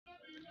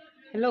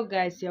Hello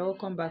guys, you're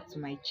welcome back to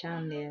my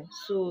channel.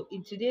 So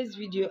in today's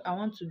video I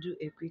want to do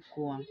a quick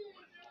one.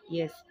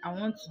 Yes, I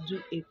want to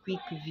do a quick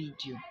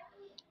video.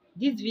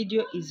 This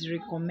video is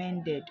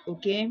recommended,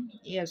 okay?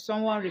 Yes,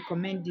 someone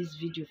recommend this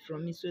video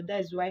from me, so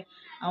that's why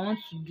I want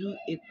to do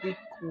a quick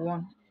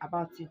one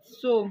about it.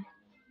 So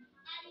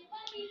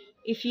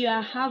if you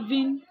are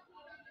having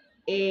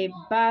a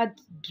bad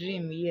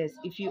dream, yes,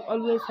 if you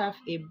always have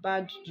a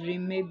bad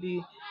dream,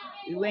 maybe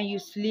when you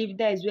sleep,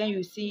 that is when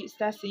you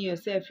start seeing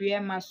yourself where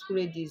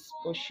masquerade is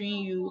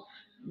pursuing you,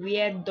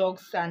 where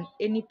dogs and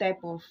any type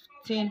of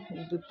thing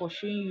will be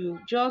pursuing you,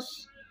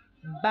 just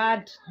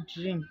bad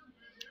dream.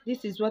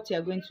 This is what you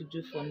are going to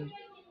do for me.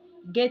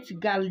 Get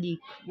garlic.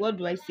 What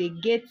do I say?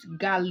 Get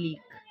garlic.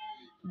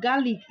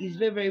 Garlic is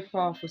very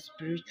powerful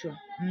spiritual.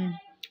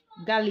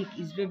 Garlic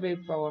is very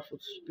powerful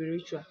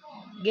spiritual.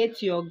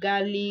 Get your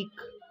garlic.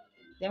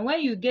 Then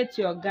when you get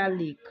your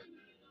garlic,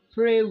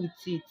 pray with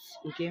it,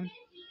 okay?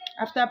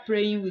 After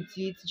praying with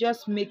it,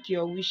 just make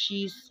your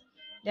wishes.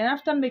 Then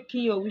after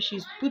making your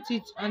wishes, put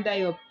it under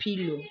your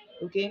pillow,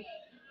 okay?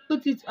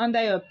 Put it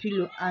under your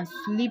pillow and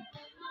sleep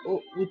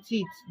with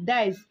it.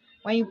 That is,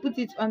 when you put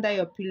it under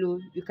your pillow,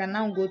 you can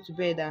now go to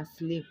bed and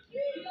sleep.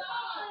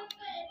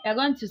 You're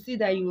going to see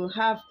that you will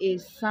have a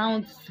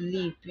sound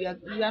sleep. You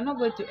are not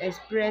going to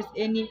express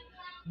any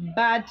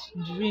bad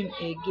dream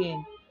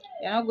again.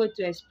 You're not going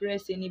to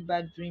express any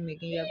bad dream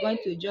again. You're going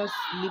to just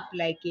sleep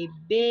like a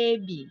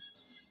baby.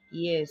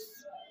 Yes,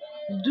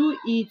 do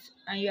it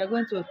and you are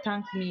going to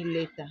thank me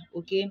later,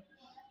 okay?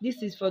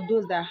 This is for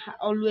those that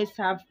always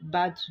have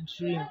bad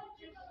dream,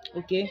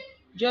 okay?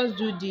 Just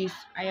do this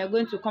and you're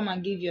going to come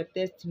and give your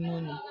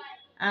testimony.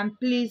 And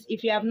please,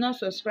 if you have not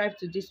subscribed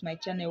to this my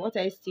channel, what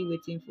are you still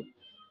waiting for?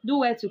 Do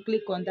well to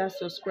click on that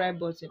subscribe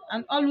button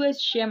and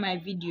always share my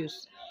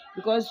videos,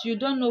 because you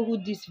don't know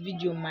who this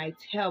video might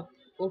help,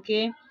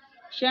 okay?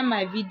 Share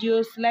my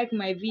videos, like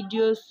my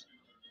videos,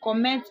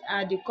 comment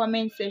at the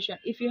comment section.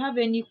 If you have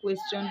any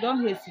question,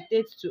 don't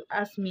hesitate to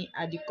ask me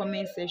at the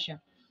comment section,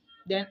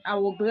 then I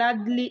will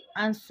gladly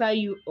answer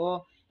you.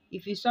 Or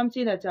if it's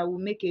something that I will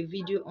make a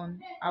video on,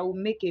 I will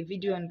make a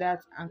video on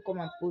that and come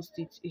and post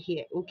it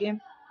here, okay?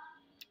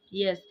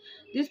 Yes,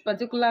 this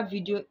particular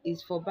video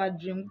is for bad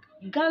dream.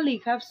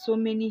 Garlic have so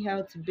many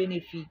health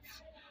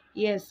benefits.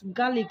 Yes,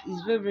 garlic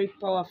is very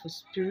powerful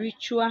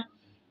spiritual,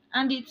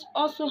 and it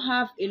also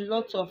have a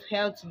lot of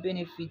health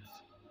benefits.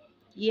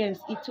 Yes,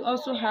 it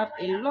also have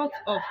a lot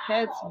of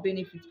health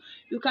benefits.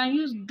 You can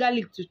use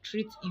garlic to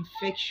treat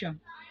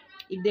infection.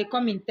 If they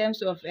come in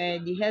terms of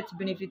the health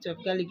benefits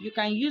of garlic, you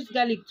can use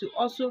garlic to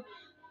also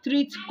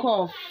treat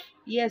cough.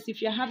 Yes,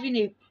 if you're having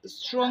a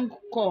strong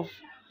cough,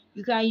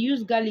 you can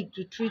use garlic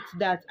to treat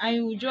that, and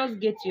you will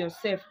just get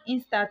yourself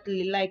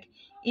instantly, like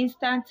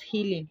instant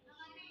healing.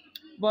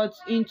 But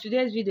in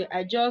today's video,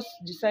 I just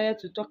decided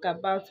to talk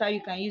about how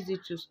you can use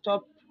it to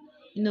stop,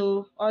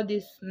 all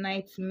this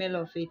night smell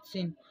of a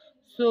thing.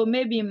 So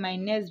maybe in my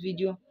next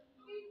video,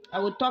 I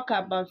will talk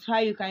about how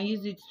you can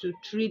use it to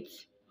treat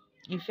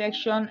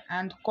infection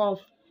and cough,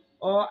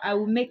 or I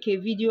will make a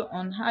video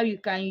on how you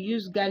can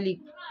use garlic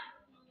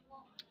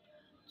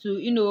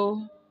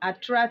to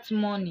attract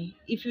money.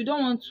 If you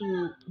don't want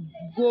to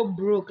go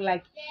broke,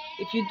 like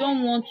if you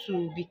don't want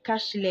to be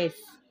cashless,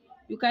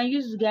 you can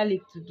use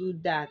garlic to do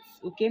that,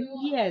 okay?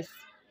 Yes,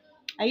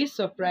 are you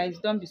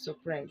surprised? Don't be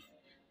surprised.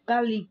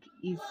 Garlic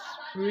is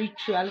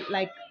spiritual,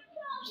 like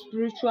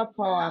spiritual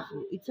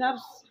powerful. It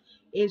has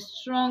a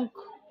strong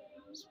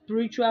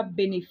spiritual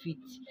benefit.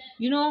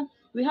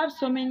 We have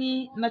so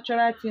many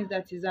natural things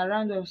that is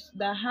around us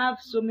that have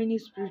so many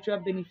spiritual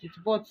benefits,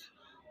 but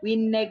we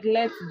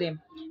neglect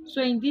them.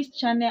 So in this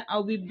channel,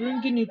 I'll be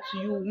bringing it to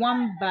you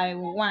one by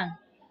one.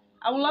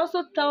 I will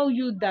also tell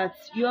you that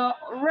your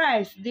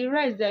rice, the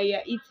rice that you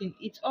are eating,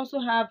 it also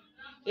have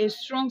a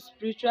strong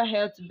spiritual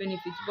health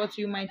benefit, but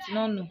you might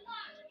not know.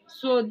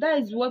 So that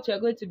is what you're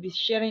going to be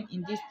sharing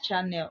in this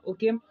channel,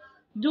 okay?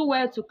 Do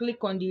well to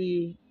click on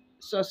the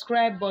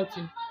subscribe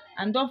button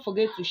and don't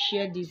forget to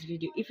share this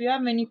video. If you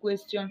have any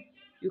question,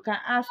 you can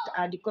ask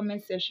at the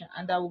comment section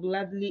and I will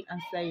gladly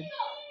answer you.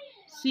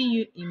 See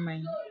you in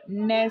my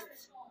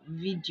next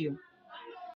video.